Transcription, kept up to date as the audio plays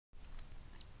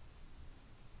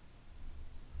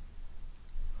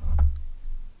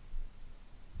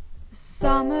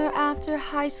summer after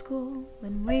high school,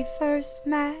 when we first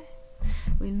met,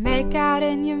 we'd make out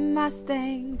in your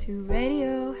Mustang to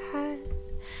Radiohead.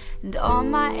 And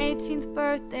on my 18th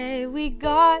birthday, we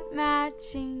got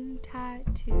matching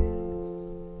tattoos.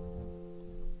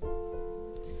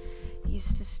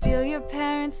 Used to steal your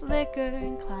parents' liquor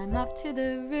and climb up to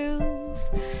the roof,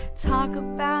 talk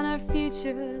about our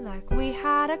future like we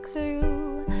had a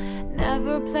clue.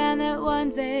 Never planned that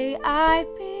one day I'd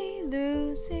be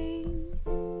losing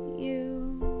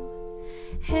you.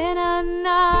 In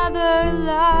another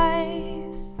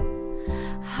life,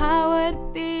 I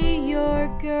would be your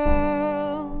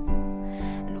girl,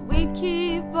 and we'd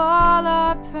keep all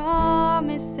our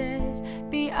promises,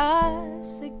 be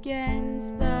us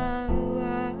against the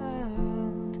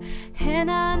world. In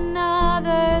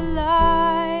another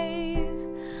life,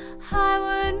 I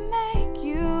would make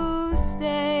you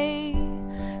stay,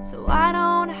 so I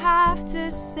don't have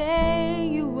to say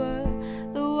you were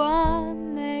the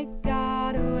one that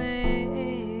got away,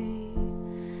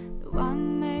 the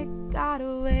one that got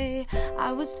away.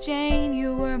 I was Jane,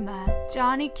 you were my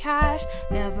Johnny Cash,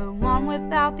 never one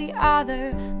without the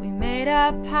other. We made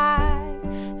a pact.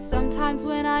 Sometimes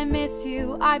when I miss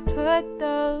you, I put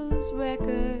those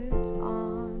records on.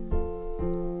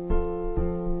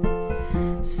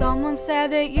 Someone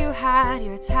said that you had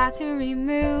your tattoo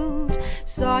removed,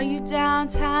 saw you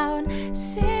downtown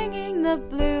singing the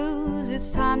blues. It's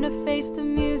time to face the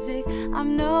music,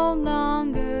 I'm no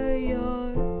longer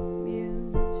your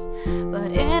muse.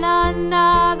 But in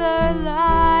another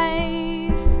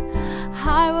life,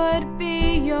 I would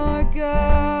be your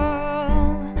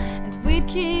girl, and we'd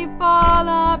keep all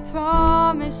our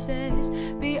promises,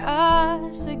 be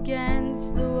us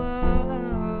against the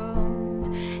world.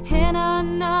 In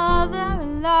another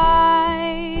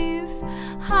life,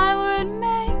 I would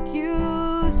make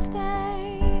you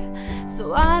stay,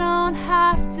 so I don't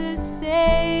have to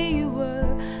say you were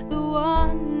the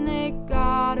one that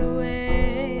got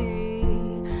away,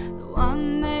 the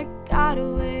one that got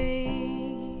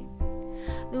away,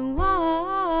 the one,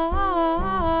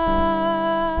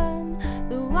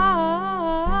 the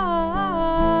one,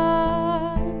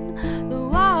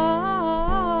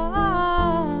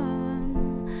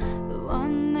 the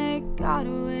one that got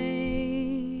away.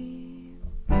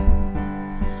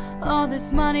 All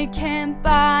this money can't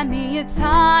buy me a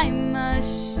time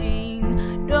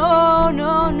machine. No,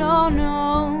 no, no,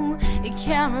 no. It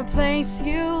can't replace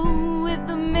you with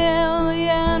a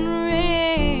million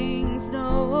rings.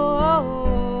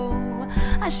 No,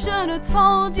 I should have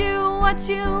told you what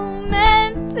you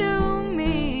meant to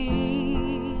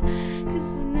me,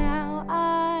 'cause now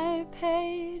I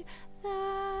paid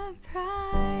the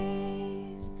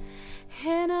price.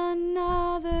 In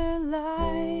another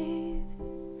life,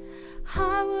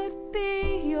 I would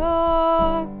be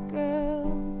your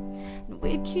girl, and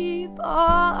we'd keep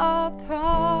all our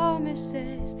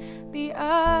promises, be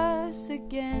us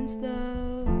against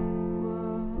the